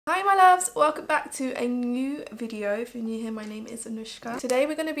Hi my loves, welcome back to a new video. If you're new here, my name is Anushka. Today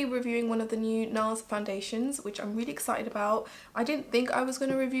we're going to be reviewing one of the new Nars foundations, which I'm really excited about. I didn't think I was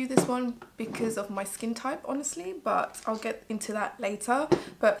going to review this one because of my skin type, honestly, but I'll get into that later.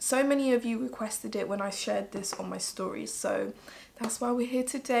 But so many of you requested it when I shared this on my stories, so that's why we're here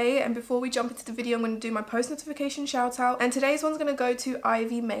today. And before we jump into the video, I'm going to do my post notification shout out, and today's one's going to go to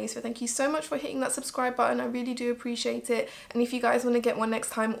Ivy May. So thank you so much for hitting that subscribe button. I really do appreciate it. And if you guys want to get one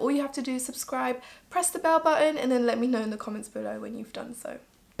next time, all you have to do is subscribe, press the bell button, and then let me know in the comments below when you've done so.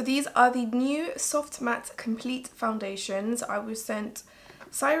 So these are the new Soft Matte Complete foundations. I was sent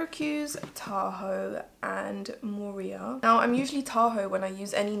Syracuse, Tahoe and Moria. Now I'm usually Tahoe when I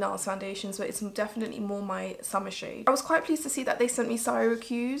use any Nars foundations, but it's definitely more my summer shade. I was quite pleased to see that they sent me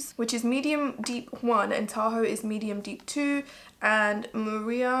Syracuse, which is medium deep 1, and Tahoe is medium deep 2, and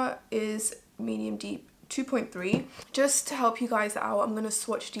Moria is medium deep 2.3. Just to help you guys out, I'm going to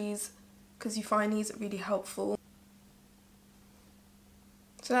swatch these because you find these really helpful.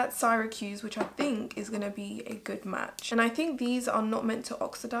 So that's Syracuse, which I think is going to be a good match. And I think these are not meant to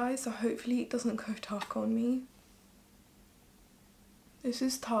oxidize, so hopefully it doesn't go dark on me. This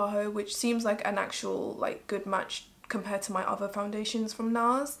is Tahoe, which seems like an actual good match compared to my other foundations from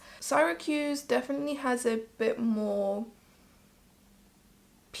Nars. Syracuse definitely has a bit more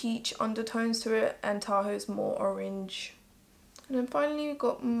peach undertones to it, and Tahoe's more orange. And then finally we've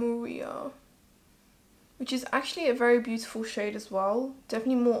got Moria, which is actually a very beautiful shade as well.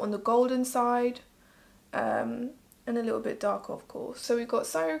 Definitely more on the golden side, and a little bit darker, of course. So we've got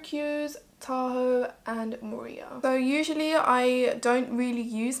Syracuse, Tahoe and Moria. So usually I don't really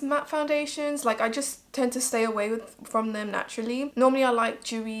use matte foundations. I just tend to stay away from them naturally. Normally I like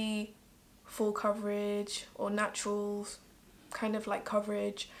dewy, full coverage or naturals kind of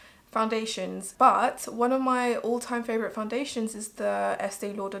coverage foundations, but one of my all-time favorite foundations is the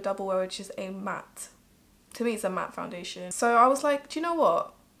Estee Lauder Double Wear, which is a matte. To me it's a matte foundation. So I was like, do you know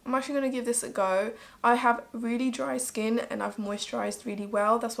what, I'm actually going to give this a go. I have really dry skin and I've moisturized really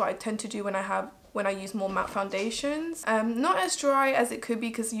well. That's what I tend to do when I use more matte foundations. Not as dry as it could be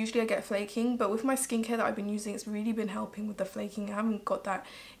because usually I get flaking, but with my skincare that I've been using, it's really been helping with the flaking. I haven't got that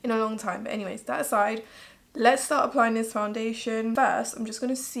in a long time. But anyways, that aside, let's start applying this foundation. First, I'm just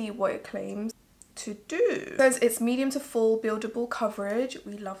going to see what it claims to do. It says it's medium to full buildable coverage.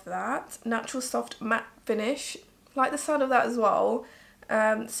 We love that. Natural soft matte finish. Like the sound of that as well.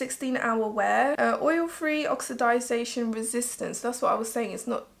 16-hour wear. Oil-free oxidization resistance. That's what I was saying.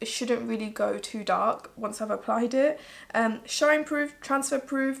 It shouldn't really go too dark once I've applied it. Shine-proof,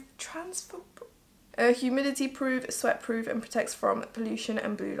 transfer-proof, humidity-proof, sweat-proof, and protects from pollution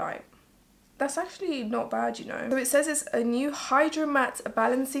and blue light. That's actually not bad, you know. So it says it's a new Hydro Matte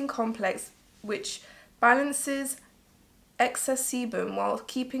Balancing Complex, which balances excess sebum while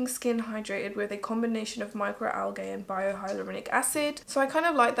keeping skin hydrated with a combination of microalgae and biohyaluronic acid. So I kind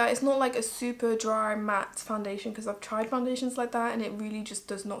of like that. It's not like a super dry matte foundation, because I've tried foundations like that and it really just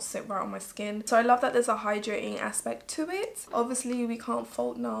does not sit right on my skin. So I love that there's a hydrating aspect to it. Obviously we can't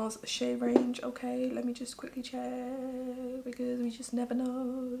fault Nars shade range. Okay, let me just quickly check because we just never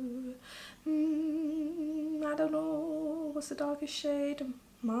know. I don't know. What's the darkest shade?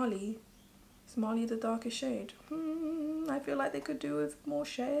 Marley. Is Marley the darkest shade? I feel like they could do with more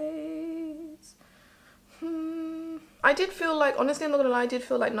shades. I did feel like, honestly I'm not gonna lie, I did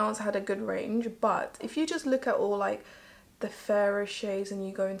feel like Nars had a good range, but if you just look at all the fairer shades and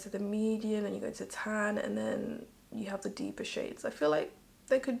you go into the medium and you go into tan and then you have the deeper shades, I feel like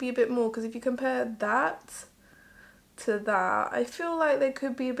there could be a bit more, because if you compare that to that, I feel like there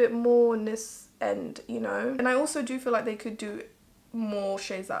could be a bit more on this end, you know. And I also do feel like they could do more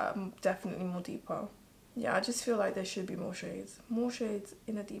shades that are definitely more deeper. Yeah, I just feel like there should be more shades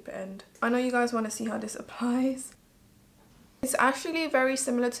in a deeper end. I know you guys want to see how this applies. It's actually very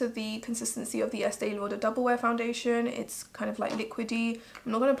similar to the consistency of the Estee Lauder Double Wear foundation. It's kind of liquidy.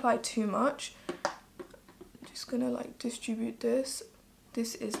 I'm not going to apply too much. I'm just going to distribute this.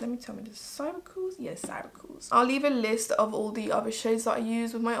 This is, let me tell me, this is Syracuse? Yes, Syracuse. I'll leave a list of all the other shades that I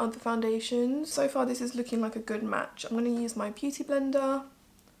use with my other foundations. So far this is looking like a good match. I'm going to use my beauty blender.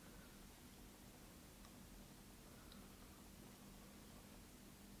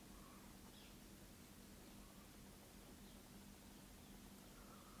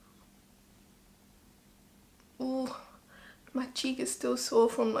 Oh, my cheek is still sore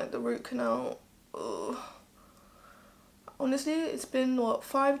from the root canal. Oh. Honestly, it's been what,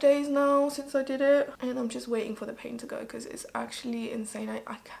 5 days now since I did it, and I'm just waiting for the pain to go because it's actually insane.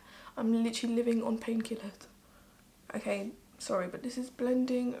 I'm literally living on painkillers. Okay, sorry, but this is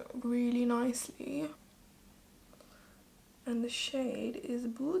blending really nicely. And the shade is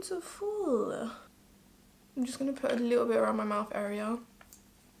beautiful. I'm just going to put a little bit around my mouth area.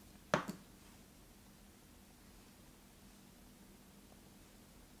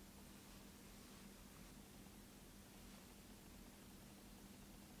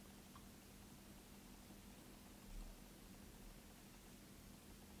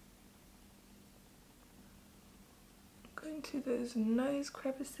 Going to those nose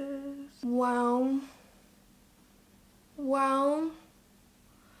crevices. Wow. Wow.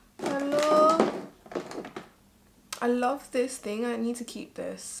 Hello. I love this thing. I need to keep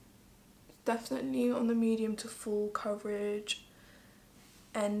this. Definitely on the medium to full coverage.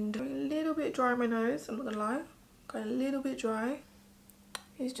 And a little bit dry on my nose, I'm not gonna lie. Got a little bit dry.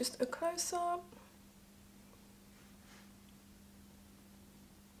 Here's just a close-up.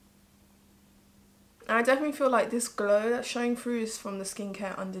 I definitely feel like this glow that's showing through is from the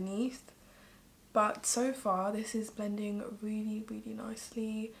skincare underneath. But so far, this is blending really, really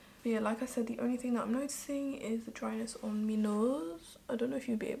nicely. But yeah, like I said, the only thing that I'm noticing is the dryness on my nose. I don't know if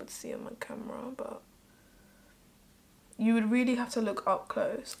you'd be able to see on my camera, but you would really have to look up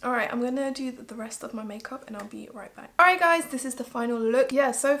close. Alright, I'm gonna do the rest of my makeup and I'll be right back. Alright guys, this is the final look.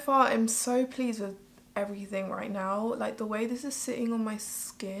 Yeah, so far I'm so pleased with everything right now. Like the way this is sitting on my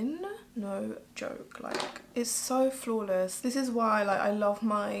skin, no joke, like it's so flawless. This is why like I love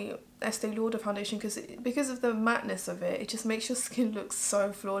my Estee Lauder foundation, because of the mattness of it. It just makes your skin look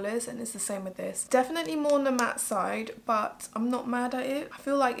so flawless, and it's the same with this. Definitely more on the matte side, but I'm not mad at it. I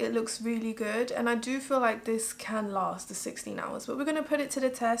feel like it looks really good, and I do feel like this can last the 16 hours, but we're gonna put it to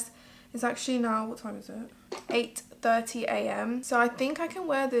the test. It's actually now, what time is it? 8:30 a.m. So I think I can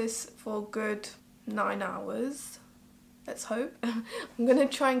wear this for a good 9 hours. Let's hope. I'm gonna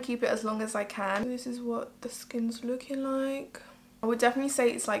try and keep it as long as I can. This is what the skin's looking like. I would definitely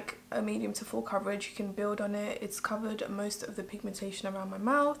say it's like a medium to full coverage. You can build on it. It's covered most of the pigmentation around my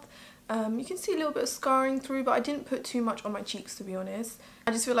mouth. You can see a little bit of scarring through, but I didn't put too much on my cheeks, to be honest.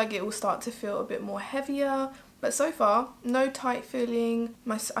 I just feel like it will start to feel a bit more heavier. But so far, no tight feeling.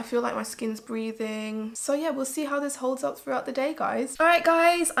 I feel like my skin's breathing. So yeah, we'll see how this holds up throughout the day, guys. Alright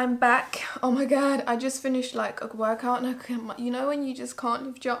guys, I'm back. Oh my god, I just finished like a workout, and you know when you just can't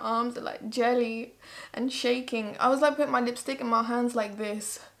lift your arms, they're like jelly and shaking. I was like putting my lipstick in my hands like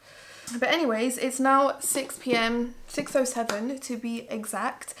this. But anyways, it's now 6 p.m, 6:07 to be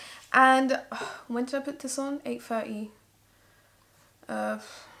exact. And when did I put this on? 8:30.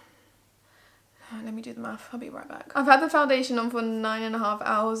 Let me do the math, I'll be right back. I've had the foundation on for 9.5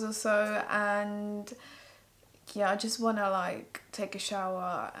 hours or so, and yeah, I just want to like take a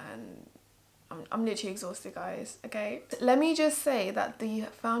shower, and I'm literally exhausted, guys, okay? Let me just say that the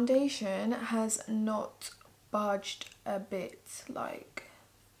foundation has not budged a bit. Like,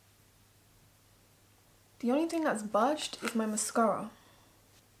 the only thing that's budged is my mascara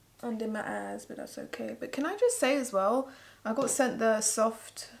under my eyes, but that's okay. But can I just say as well, I got sent the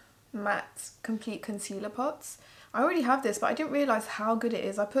soft matte complete concealer pots. I already have this, but I didn't realize how good it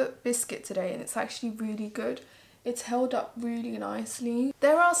is. I put Biscuit today and it's actually really good. It's held up really nicely.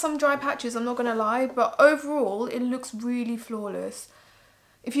 There are some dry patches, I'm not gonna lie, but overall it looks really flawless.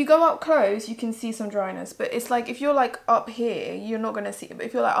 If you go up close, you can see some dryness, but it's like if you're like up here, you're not gonna see it, but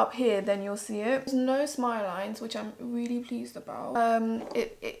if you're like up here, then you'll see it. There's no smile lines, which I'm really pleased about.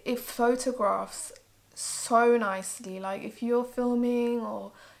 It photographs so nicely. Like if you're filming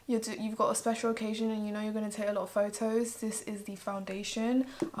or you've got a special occasion and you know you're going to take a lot of photos, this is the foundation.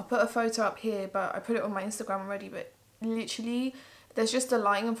 I'll put a photo up here, but I put it on my Instagram already, but literally there's just a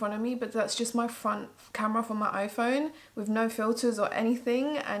light in front of me, but that's just my front camera from my iPhone with no filters or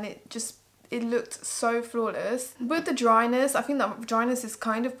anything, and it looked so flawless. With the dryness, I think that dryness is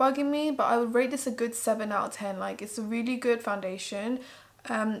kind of bugging me, but I would rate this a good 7 out of 10. Like, it's a really good foundation.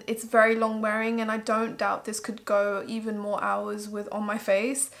 It's very long wearing, and I don't doubt this could go even more hours on my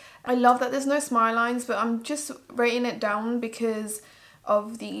face. I love that there's no smile lines, but I'm just rating it down because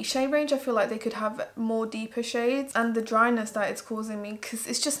of the shade range. I feel like they could have more deeper shades, and the dryness that it's causing me, because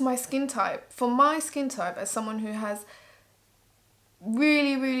it's just my skin type. For my skin type, as someone who has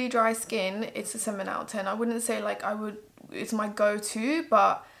really dry skin, it's a 7 out of 10. I wouldn't say like it's my go-to,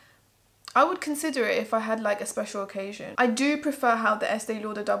 but I would consider it if I had like a special occasion. I do prefer how the Estee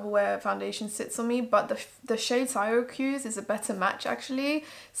Lauder Double Wear foundation sits on me, but the shade Syracuse is a better match actually.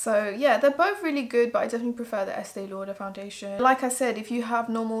 So yeah, they're both really good, but I definitely prefer the Estee Lauder foundation. Like I said, if you have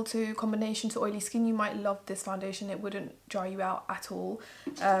normal to combination to oily skin, you might love this foundation. It wouldn't dry you out at all.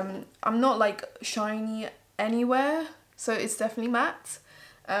 I'm not like shiny anywhere, so it's definitely matte.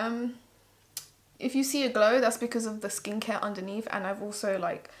 If you see a glow, that's because of the skincare underneath, and I've also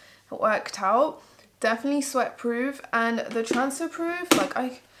like worked out. definitely sweat proof, and the transfer proof, like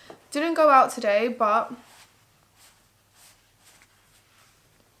I didn't go out today, but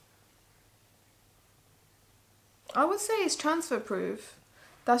I would say it's transfer proof.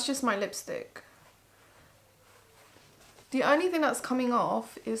 That's just my lipstick. The only thing that's coming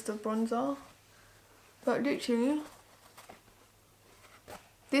off is the bronzer, but literally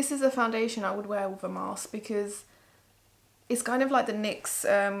this is a foundation I would wear with a mask, because it's kind of like the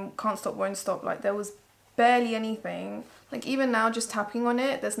NYX Can't Stop Won't Stop. Like there was barely anything. Like even now just tapping on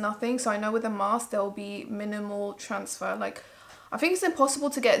it, there's nothing. So I know with a mask there will be minimal transfer. Like I think it's impossible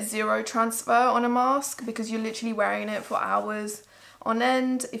to get zero transfer on a mask, because you're literally wearing it for hours on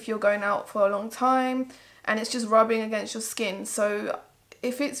end if you're going out for a long time, and it's just rubbing against your skin. So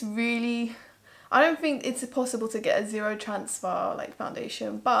if it's really, I don't think it's possible to get a zero transfer like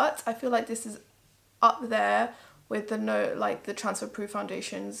foundation, but I feel like this is up there with the transfer proof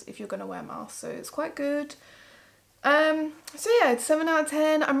foundations if you're gonna wear masks. So it's quite good. So yeah, it's 7 out of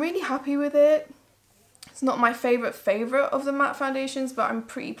 10. I'm really happy with it. It's not my favorite of the matte foundations, but I'm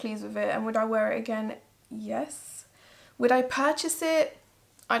pretty pleased with it. And would I wear it again? Yes. Would I purchase it?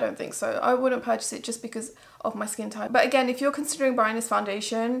 I don't think so. I wouldn't purchase it just because of my skin type. But again, if you're considering buying this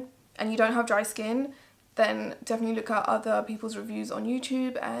foundation and you don't have dry skin, then definitely look at other people's reviews on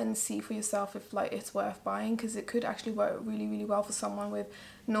YouTube and see for yourself if like it's worth buying, because it could actually work really, really well for someone with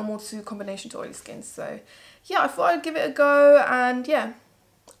normal to combination to oily skin. So yeah, I thought I'd give it a go, and yeah,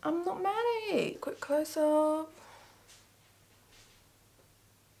 I'm not mad at it. Quick close up.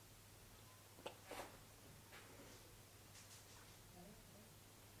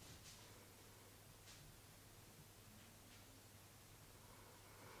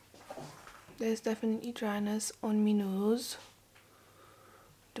 There's definitely dryness on my nose.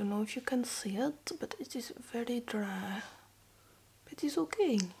 Don't know if you can see it, but it is very dry. But it's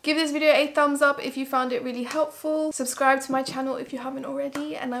okay. Give this video a thumbs up if you found it really helpful. Subscribe to my channel if you haven't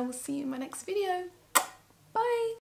already, and I will see you in my next video.